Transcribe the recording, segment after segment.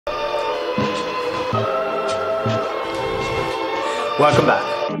Welcome back.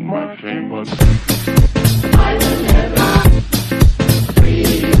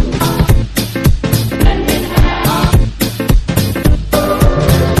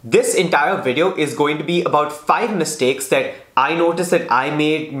 This entire video is going to be about 5 mistakes that I noticed that I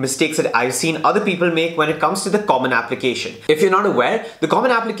made, mistakes that I've seen other people make when it comes to the common application. If you're not aware, the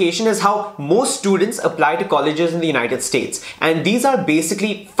common application is how most students apply to colleges in the United States. And these are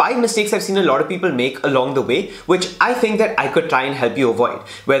basically 5 mistakes I've seen a lot of people make along the way, which I think that I could try and help you avoid.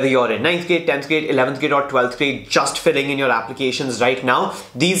 Whether you're in 9th grade, 10th grade, 11th grade or 12th grade, just filling in your applications right now,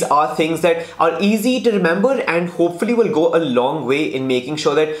 these are things that are easy to remember and hopefully will go a long way in making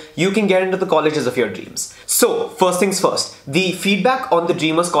sure that you can get into the colleges of your dreams. So, first things first. The feedback on the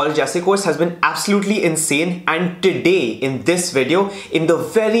Dreamers College Essay course has been absolutely insane, and today in this video, in the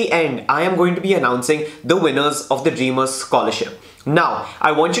very end, I am going to be announcing the winners of the Dreamers Scholarship. Now,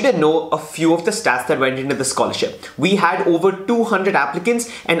 I want you to know a few of the stats that went into the scholarship. We had over 200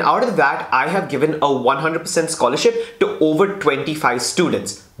 applicants, and out of that, I have given a 100% scholarship to over 25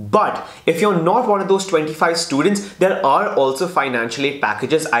 students. But if you're not one of those 25 students, there are also financial aid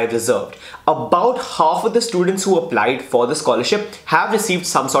packages I've reserved. About half of the students who applied for the scholarship have received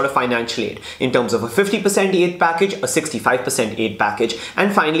some sort of financial aid in terms of a 50% aid package, a 65% aid package,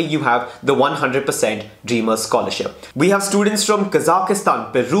 and finally you have the 100% Dreamers Scholarship. We have students from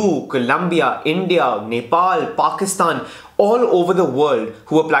Kazakhstan, Peru, Colombia, India, Nepal, Pakistan, all over the world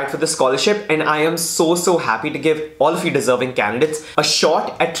who applied for the scholarship, and I am so happy to give all of you deserving candidates a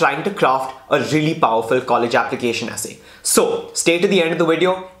shot at trying to craft a really powerful college application essay. So stay to the end of the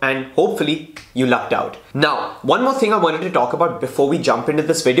video and hopefully you lucked out. Now, one more thing I wanted to talk about before we jump into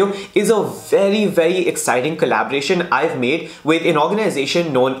this video is a very exciting collaboration I've made with an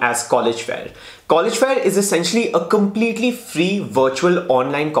organization known as College Fair. College Fair is essentially a completely free virtual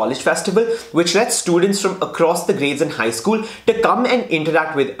online college festival which lets students from across the grades in high school to come and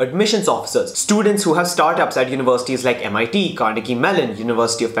interact with admissions officers, students who have startups at universities like MIT, Carnegie Mellon,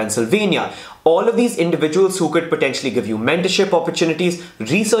 University of Pennsylvania. All of these individuals who could potentially give you mentorship opportunities,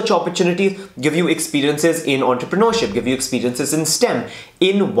 research opportunities, give you experiences in entrepreneurship, give you experiences in STEM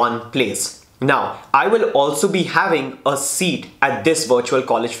in one place. Now, I will also be having a seat at this virtual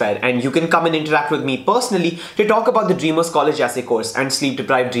college fair, and you can come and interact with me personally to talk about the Dreamers College Essay course and Sleep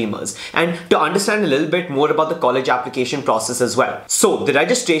Deprived Dreamers, and to understand a little bit more about the college application process as well. So, the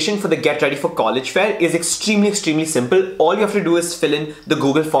registration for the Get Ready for College Fair is extremely simple. All you have to do is fill in the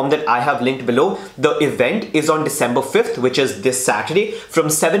Google form that I have linked below. The event is on December 5th, which is this Saturday, from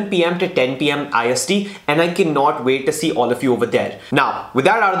 7 PM to 10 PM IST, and I cannot wait to see all of you over there. Now, with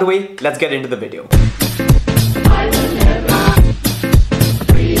that out of the way, let's get into the video.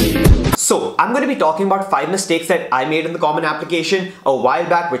 So, I'm going to be talking about 5 mistakes that I made in the common application a while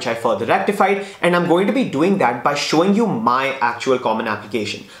back, which I further rectified, and I'm going to be doing that by showing you my actual common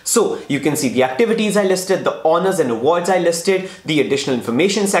application. So, you can see the activities I listed, the honors and awards I listed, the additional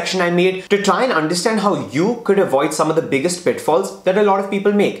information section I made to try and understand how you could avoid some of the biggest pitfalls that a lot of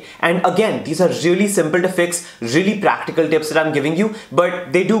people make. And again, these are really simple to fix, really practical tips that I'm giving you,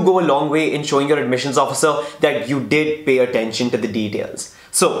 but they do go a long way in showing your admissions officer that you did pay attention to the details.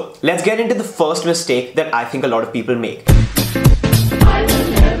 So, let's get into the first mistake that I think a lot of people make.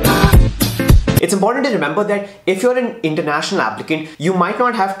 It's important to remember that if you're an international applicant, you might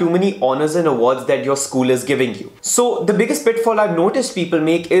not have too many honors and awards that your school is giving you. So the biggest pitfall I've noticed people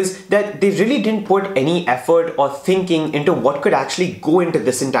make is that they really didn't put any effort or thinking into what could actually go into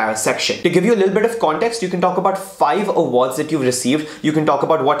this entire section. To give you a little bit of context, you can talk about 5 awards that you've received. You can talk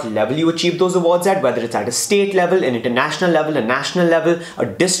about what level you achieved those awards at, whether it's at a state level, an international level, a national level, a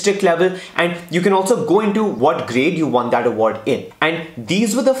district level, and you can also go into what grade you won that award in. And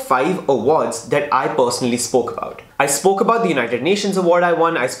these were the 5 awards that I personally spoke about. I spoke about the United Nations Award I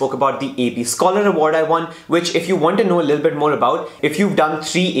won, I spoke about the AP Scholar Award I won, which if you want to know a little bit more about, if you've done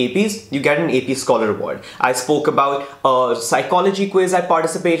 3 APs, you get an AP Scholar Award. I spoke about a psychology quiz I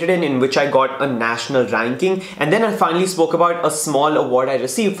participated in which I got a national ranking, and then I finally spoke about a small award I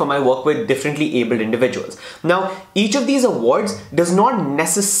received for my work with differently abled individuals. Now, each of these awards does not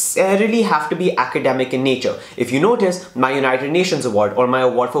necessarily have to be academic in nature. If you notice, my United Nations Award or my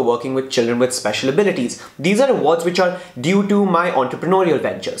award for working with children with special abilities, these are awards which are due to my entrepreneurial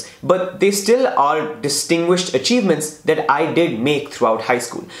ventures, but they still are distinguished achievements that I did make throughout high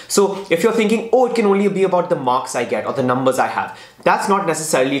school. So if you're thinking, oh, it can only be about the marks I get or the numbers I have, that's not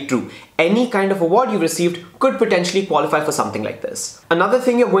necessarily true. Any kind of award you received could potentially qualify for something like this. Another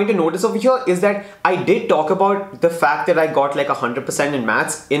thing you're going to notice over here is that I did talk about the fact that I got like 100% in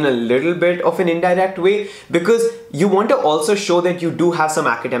maths in a little bit of an indirect way, because you want to also show that you do have some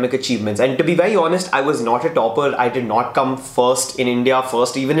academic achievements. And to be very honest, I was not a topper possible. I did not come first in India,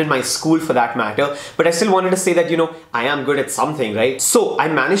 first even in my school for that matter, but I still wanted to say that, you know, I am good at something, right? So I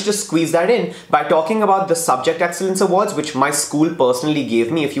managed to squeeze that in by talking about the Subject Excellence Awards, which my school personally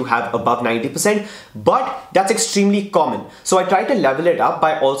gave me if you have above 90%, but that's extremely common. So I tried to level it up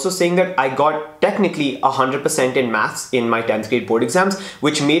by also saying that I got technically 100% in maths in my 10th grade board exams,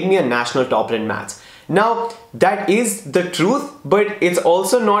 which made me a national topper in maths. Now, that is the truth, but it's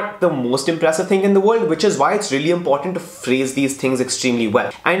also not the most impressive thing in the world, which is why it's really important to phrase these things extremely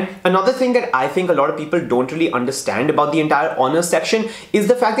well. And another thing that I think a lot of people don't really understand about the entire honors section is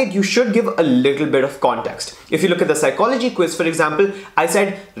the fact that you should give a little bit of context. If you look at the psychology quiz, for example, I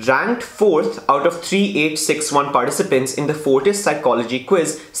said ranked 4th out of 3861 participants in the Fortis Psychology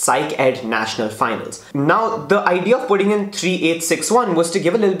Quiz Psych Ed National Finals. Now, the idea of putting in 3861 was to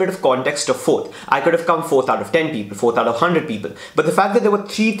give a little bit of context to 4th. I could have come 4th out of 10 people, 4th out of 100 people. But the fact that there were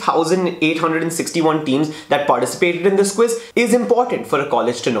 3,861 teams that participated in this quiz is important for a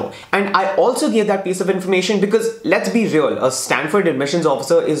college to know. And I also gave that piece of information because, let's be real, a Stanford admissions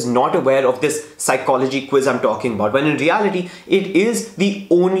officer is not aware of this psychology quiz I'm talking about, when in reality, it is the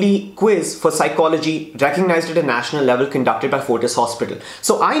only quiz for psychology recognized at a national level conducted by Fortis Hospital.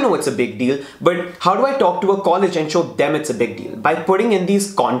 So I know it's a big deal, but how do I talk to a college and show them it's a big deal? By putting in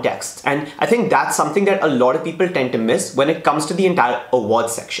these contexts. And I think that's something that a lot of people tend to miss when it comes to the entire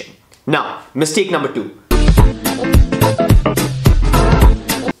awards section. Now, mistake number 2.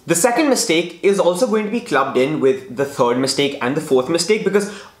 The second mistake is also going to be clubbed in with the third mistake and the fourth mistake,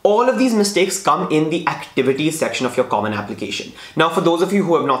 because all of these mistakes come in the activities section of your common application. Now, for those of you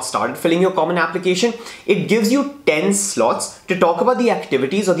who have not started filling your common application, it gives you 10 slots to talk about the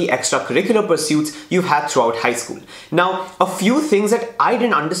activities or the extracurricular pursuits you've had throughout high school. Now, a few things that I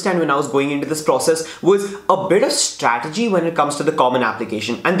didn't understand when I was going into this process was a bit of strategy when it comes to the common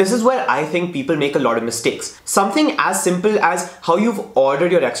application. And this is where I think people make a lot of mistakes. Something as simple as how you've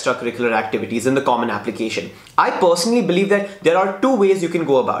ordered your extracurricular activities in the common application. I personally believe that there are two ways you can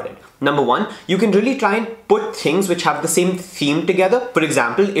go about it. Number one, you can really try and put things which have the same theme together. For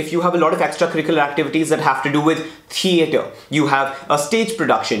example, if you have a lot of extracurricular activities that have to do with theater, you have a stage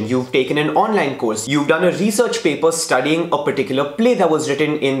production, you've taken an online course, you've done a research paper studying a particular play that was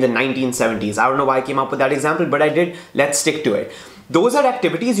written in the 1970s. I don't know why I came up with that example, but I did. Let's stick to it. Those are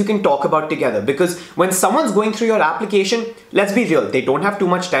activities you can talk about together, because when someone's going through your application, let's be real, they don't have too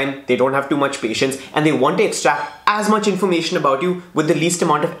much time, they don't have too much patience, and they want to extract as much information about you with the least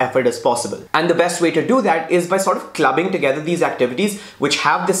amount of effort as possible. And the best way to do that is by sort of clubbing together these activities which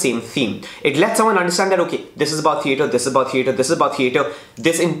have the same theme. It lets someone understand that, okay, this is about theater, this is about theater, this is about theater.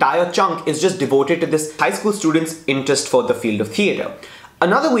 This entire chunk is just devoted to this high school student's interest for the field of theater.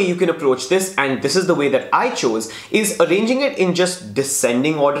 Another way you can approach this, and this is the way that I chose, is arranging it in just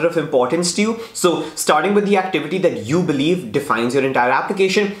descending order of importance to you. So starting with the activity that you believe defines your entire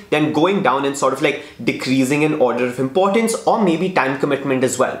application, then going down and sort of like decreasing in order of importance or maybe time commitment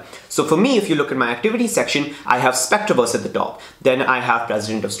as well. So for me, if you look at my activity section, I have Spectroverse at the top. Then I have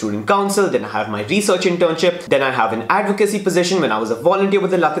President of Student Council. Then I have my research internship. Then I have an advocacy position when I was a volunteer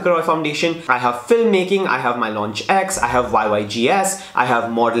with the Latika Roy Foundation. I have filmmaking. I have my Launch X. I have YYGS. I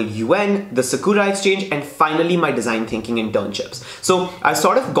have Model UN, the Sakura Exchange, and finally my design thinking internships. So I've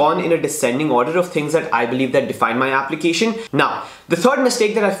sort of gone in a descending order of things that I believe that define my application. Now, the third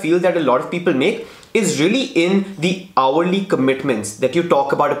mistake that I feel that a lot of people make is really in the hourly commitments that you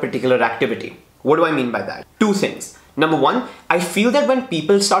talk about a particular activity. What do I mean by that? Two things. Number one, I feel that when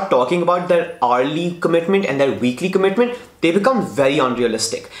people start talking about their hourly commitment and their weekly commitment, they become very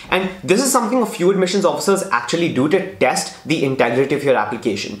unrealistic. And this is something a few admissions officers actually do to test the integrity of your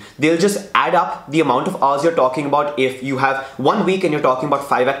application. They'll just add up the amount of hours you're talking about. If you have 1 week and you're talking about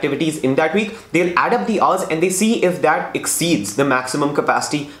 5 activities in that week, they'll add up the hours and they see if that exceeds the maximum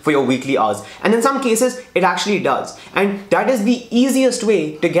capacity for your weekly hours. And in some cases, it actually does. And that is the easiest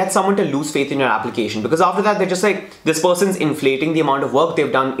way to get someone to lose faith in your application, because after that, they're just like, this person's inflating the amount of work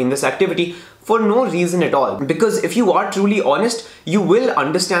they've done in this activity for no reason at all. Because if you are truly honest, you will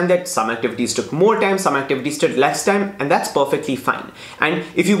understand that some activities took more time, some activities took less time, and that's perfectly fine. And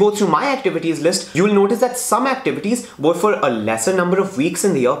if you go through my activities list, you will notice that some activities were for a lesser number of weeks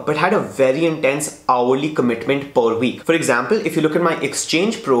in the year, but had a very intense hourly commitment per week. For example, if you look at my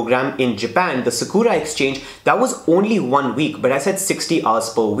exchange program in Japan, the Sakura Exchange, that was only 1 week, but I said 60 hours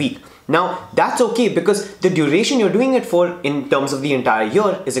per week. Now, that's okay because the duration you're doing it for in terms of the entire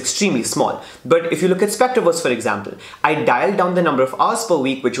year is extremely small. But if you look at Spectroverse, for example, I dialed down the number of hours per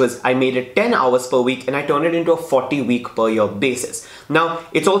week, which was, I made it 10 hours per week and I turned it into a 40 week per year basis. Now,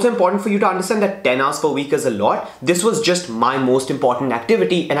 it's also important for you to understand that 10 hours per week is a lot. This was just my most important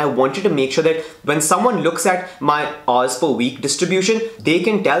activity, and I wanted to make sure that when someone looks at my hours per week distribution, they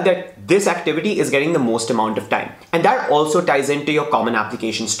can tell that this activity is getting the most amount of time. And that also ties into your common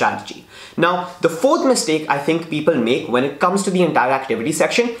application strategy. Now, the fourth mistake I think people make when it comes to the entire activity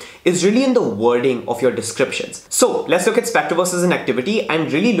section is really in the wording of your descriptions. So let's look at Spectroverse as an activity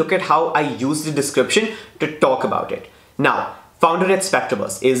and really look at how I use the description to talk about it. Now, founder at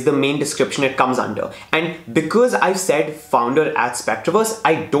Spectroverse is the main description it comes under. And because I've said founder at Spectroverse,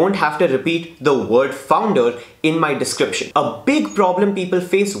 I don't have to repeat the word founder in my description. A big problem people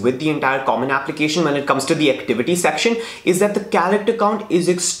face with the entire common application when it comes to the activity section is that the character count is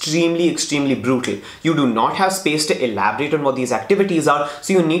extremely brutal. You do not have space to elaborate on what these activities are,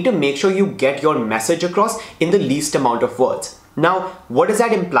 so you need to make sure you get your message across in the least amount of words. Now, what does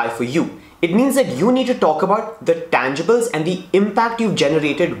that imply for you? It means that you need to talk about the tangibles and the impact you've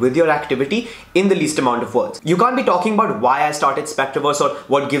generated with your activity in the least amount of words. You can't be talking about why I started Spectroverse or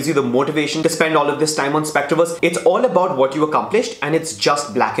what gives you the motivation to spend all of this time on Spectroverse. It's all about what you accomplished, and it's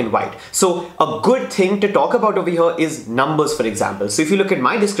just black and white. So a good thing to talk about over here is numbers, for example. So if you look at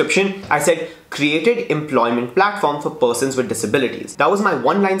my description, I said created employment platform for persons with disabilities. That was my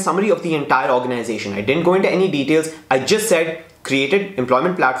one-line summary of the entire organization. I didn't go into any details. I just said created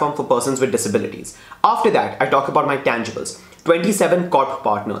employment platform for persons with disabilities. After that, I talk about my tangibles. 27 corp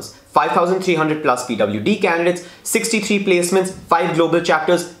partners, 5,300 plus PWD candidates, 63 placements, 5 global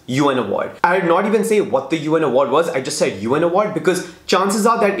chapters, UN award. I did not even say what the UN award was, I just said UN award because chances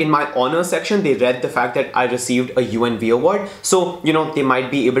are that in my honors section, they read the fact that I received a UNV award. So, they might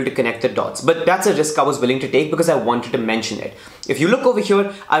be able to connect the dots. But that's a risk I was willing to take because I wanted to mention it. If you look over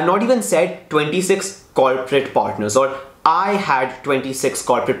here, I've not even said 26 corporate partners or I had 26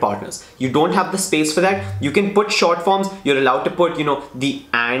 corporate partners. You don't have the space for that. You can put short forms. You're allowed to put, the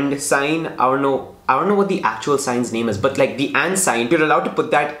and sign. I don't know what the actual sign's name is, but like the and sign, you're allowed to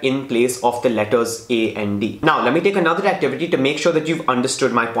put that in place of the letters A and D. Now, let me take another activity to make sure that you've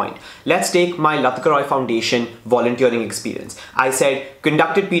understood my point. Let's take my Latika Roy Foundation volunteering experience. I said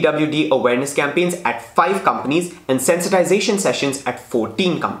conducted PWD awareness campaigns at 5 companies and sensitization sessions at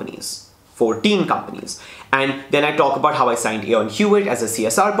 14 companies. 14 companies. And then I talk about how I signed Aon Hewitt as a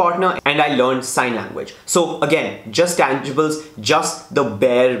CSR partner and I learned sign language. So again, just tangibles, just the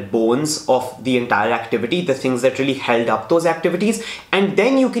bare bones of the entire activity, the things that really held up those activities. And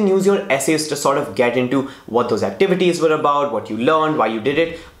then you can use your essays to sort of get into what those activities were about, what you learned, why you did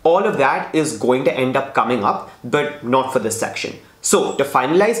it. All of that is going to end up coming up, but not for this section. So to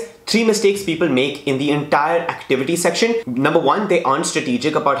finalize, 3 mistakes people make in the entire activity section. Number 1, they aren't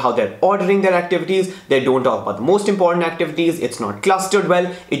strategic about how they're ordering their activities. They don't talk about the most important activities. It's not clustered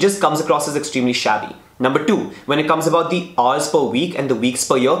well. It just comes across as extremely shabby. Number 2, when it comes about the hours per week and the weeks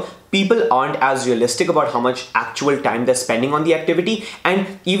per year, people aren't as realistic about how much actual time they're spending on the activity.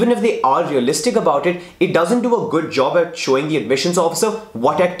 And even if they are realistic about it, it doesn't do a good job at showing the admissions officer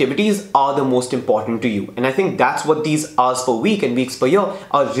what activities are the most important to you. And I think that's what these hours per week and weeks per year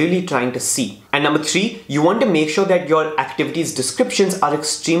are really trying to see. And number 3, you want to make sure that your activities descriptions are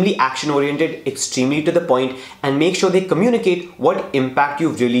extremely action-oriented, extremely to the point, and make sure they communicate what impact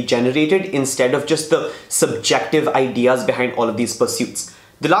you've really generated instead of just the subjective ideas behind all of these pursuits.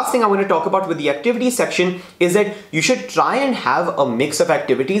 The last thing I want to talk about with the activity section is that you should try and have a mix of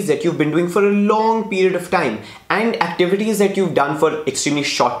activities that you've been doing for a long period of time and activities that you've done for extremely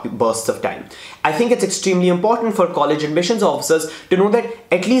short bursts of time. I think it's extremely important for college admissions officers to know that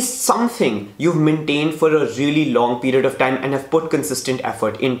at least something you've maintained for a really long period of time and have put consistent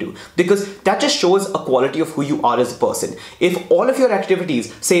effort into, because that just shows a quality of who you are as a person. If all of your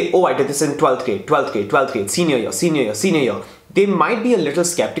activities say, oh, I did this in 12th grade, senior year, they might be a little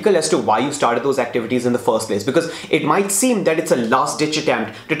skeptical as to why you started those activities in the first place, because it might seem that it's a last-ditch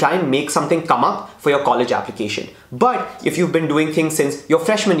attempt to try and make something come up for your college application. But if you've been doing things since your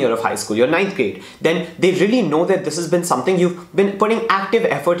freshman year of high school, your 9th grade, then they really know that this has been something you've been putting active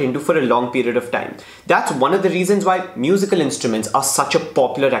effort into for a long period of time. That's one of the reasons why musical instruments are such a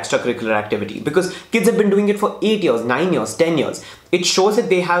popular extracurricular activity, because kids have been doing it for 8 years, 9 years, 10 years. It shows that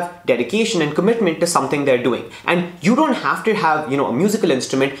they have dedication and commitment to something they're doing. And you don't have to have, a musical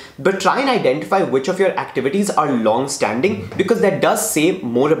instrument, but try and identify which of your activities are long-standing, because that does say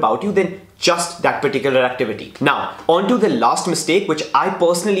more about you than just that particular activity. Now, on to the last mistake, which I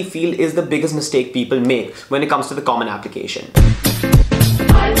personally feel is the biggest mistake people make when it comes to the common application.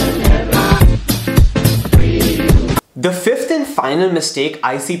 The fifth and final mistake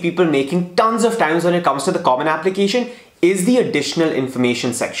I see people making tons of times when it comes to the common application is the additional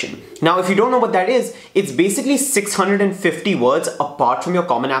information section. Now, if you don't know what that is, it's basically 650 words apart from your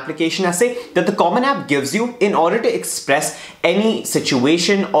Common Application essay that the Common App gives you in order to express any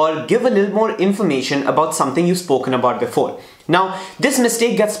situation or give a little more information about something you've spoken about before. Now, this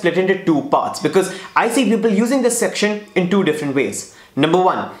mistake gets split into two parts because I see people using this section in two different ways. Number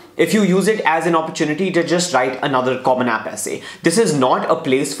one, if you use it as an opportunity to just write another Common App essay. This is not a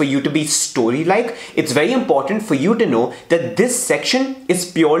place for you to be story-like. It's very important for you to know that this section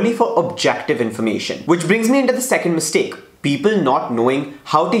is purely for objective information. Which brings me into the second mistake, people not knowing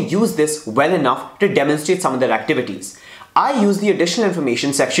how to use this well enough to demonstrate some of their activities. I use the additional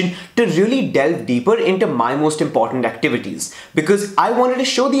information section to really delve deeper into my most important activities because I wanted to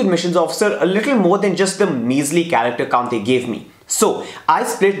show the admissions officer a little more than just the measly character count they gave me. So I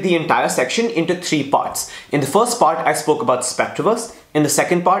split the entire section into three parts. In the first part, I spoke about Spectroverse. In the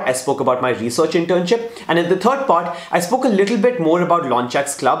second part, I spoke about my research internship. And in the third part, I spoke a little bit more about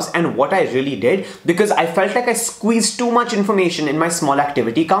Launchx clubs and what I really did because I felt like I squeezed too much information in my small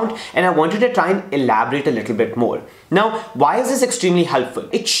activity count and I wanted to try and elaborate a little bit more. Now, why is this extremely helpful?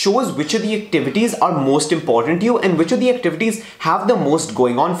 It shows which of the activities are most important to you and which of the activities have the most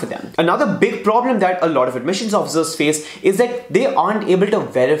going on for them. Another big problem that a lot of admissions officers face is that they aren't able to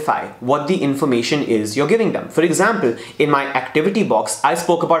verify what the information is you're giving them. For example, in my activity box, I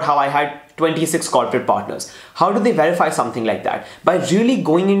spoke about how I had 26 corporate partners. How do they verify something like that? By really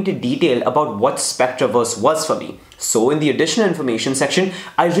going into detail about what Spectroverse was for me. So in the additional information section,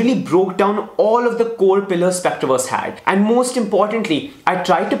 I really broke down all of the core pillars Spectroverse had. And most importantly, I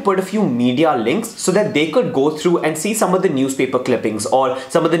tried to put a few media links so that they could go through and see some of the newspaper clippings or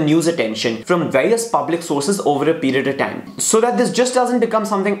some of the news attention from various public sources over a period of time. So that this just doesn't become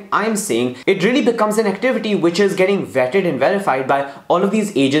something I'm saying, it really becomes an activity which is getting vetted and verified by all of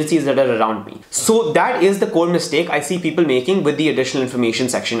these agencies that are around me. So that is the core mistake I see people making with the additional information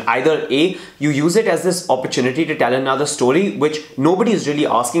section. Either A, you use it as this opportunity to tell another story which nobody is really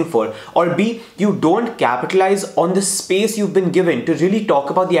asking for, or B, you don't capitalize on the space you've been given to really talk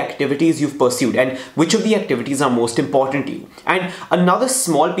about the activities you've pursued and which of the activities are most important to you. And another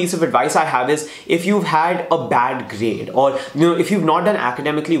small piece of advice I have is if you've had a bad grade or if you've not done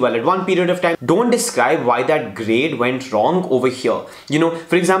academically well at one period of time, don't describe why that grade went wrong over here.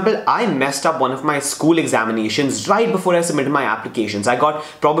 For example, I messed up one of my school examinations right before I submitted my applications. I got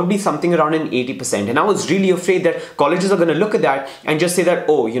probably something around an 80% and I was really afraid that colleges are going to look at that and just say that,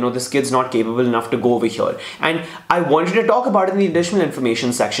 oh, this kid's not capable enough to go over here. And I wanted to talk about it in the additional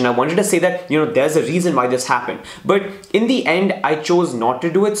information section. I wanted to say that, there's a reason why this happened. But in the end, I chose not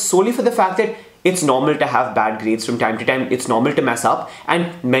to do it solely for the fact that it's normal to have bad grades from time to time. It's normal to mess up,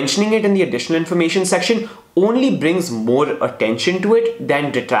 and mentioning it in the additional information section only brings more attention to it than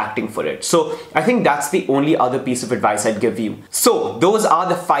detracting for it. So I think that's the only other piece of advice I'd give you. So those are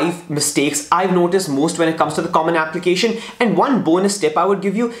the 5 mistakes I've noticed most when it comes to the Common Application. And one bonus tip I would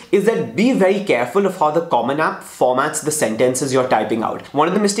give you is that be very careful of how the Common App formats the sentences you're typing out. One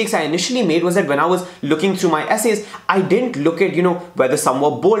of the mistakes I initially made was that when I was looking through my essays, I didn't look at, whether some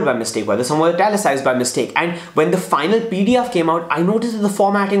were bold by mistake, whether some were italicized by mistake. And when the final PDF came out, I noticed that the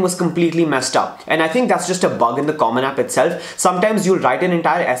formatting was completely messed up. And I think that's just a bug in the Common App itself. Sometimes you'll write an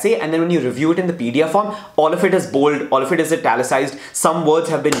entire essay and then when you review it in the PDF form, all of it is bold, all of it is italicized. Some words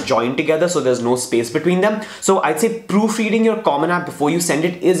have been joined together so there's no space between them. So I'd say proofreading your Common App before you send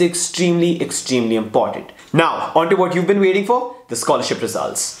it is extremely important. Now, on to what you've been waiting for, the scholarship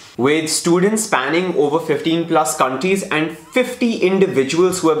results. With students spanning over 15 plus countries and 50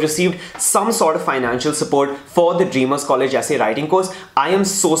 individuals who have received some sort of financial support for the Dreamers College essay writing course, I am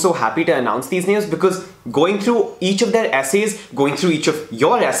so happy to announce these names because going through each of their essays, going through each of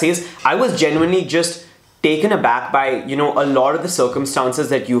your essays, I was genuinely just taken aback by, a lot of the circumstances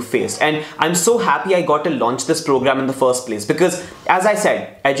that you faced. And I'm so happy I got to launch this program in the first place because, as I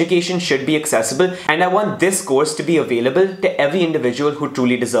said, education should be accessible and I want this course to be available to every individual who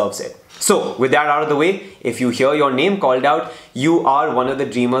truly deserves it. So with that out of the way, if you hear your name called out, you are one of the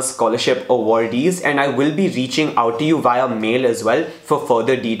Dreamers Scholarship awardees and I will be reaching out to you via mail as well for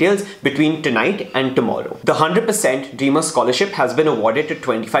further details between tonight and tomorrow. The 100% Dreamers Scholarship has been awarded to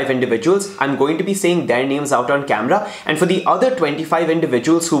 25 individuals. I'm going to be saying their names out on camera, and for the other 25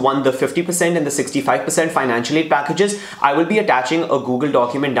 individuals who won the 50% and the 65% financial aid packages, I will be attaching a Google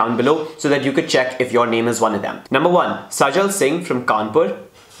document down below so that you could check if your name is one of them. Number 1, Sajal Singh from Kanpur.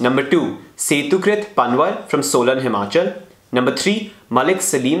 Number 2, Setukrit Panwar from Solan, Himachal. Number 3, Malik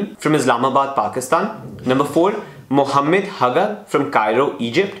Salim from Islamabad, Pakistan. Number 4, Mohammed Hagar from Cairo,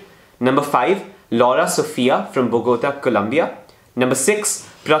 Egypt. Number 5, Laura Sophia from Bogota, Colombia. Number 6,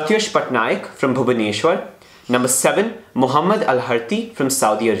 Pratyush Patnaik from Bhubaneswar. Number 7, Muhammad Al-Harthi from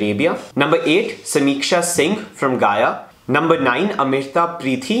Saudi Arabia. Number 8, Samiksha Singh from Gaya. Number 9, Amirta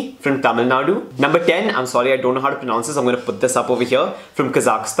Preethi from Tamil Nadu. Number 10, I'm sorry, I don't know how to pronounce this. I'm going to put this up over here, from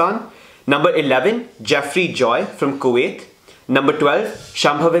Kazakhstan. Number 11, Jeffrey Joy from Kuwait. Number 12,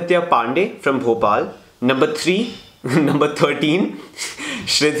 Shambhavitya Pandey from Bhopal. Number 13,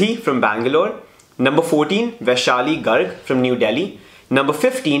 Shridhi from Bangalore. Number 14, Vaishali Garg from New Delhi. Number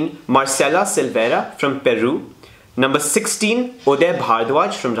 15, Marcela Silveira from Peru. Number 16, Uday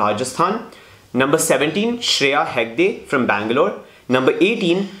Bhardwaj from Rajasthan. Number 17, Shreya Hegde from Bangalore. Number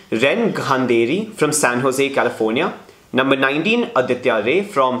 18, Ren Ghanderi from San Jose, California. Number 19, Aditya Ray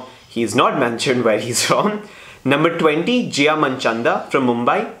from, he's not mentioned where he's from. Number 20, Jia Manchanda from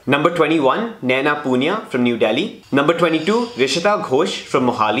Mumbai. Number 21, Naina Punia from New Delhi. Number 22, Rishita Ghosh from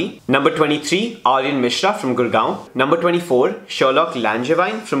Mohali. Number 23, Aryan Mishra from Gurgaon. Number 24, Sherlock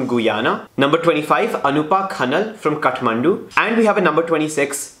Langevin from Guyana. Number 25, Anupa Khanal from Kathmandu. And we have a number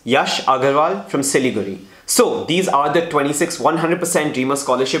 26, Yash Agarwal from Siliguri. So these are the 26 100% Dreamer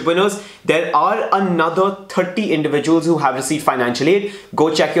Scholarship winners. There are another 30 individuals who have received financial aid.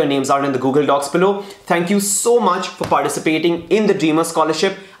 Go check your names out in the Google Docs below. Thank you so much for participating in the Dreamer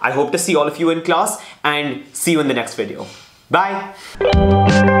Scholarship. I hope to see all of you in class and see you in the next video. Bye.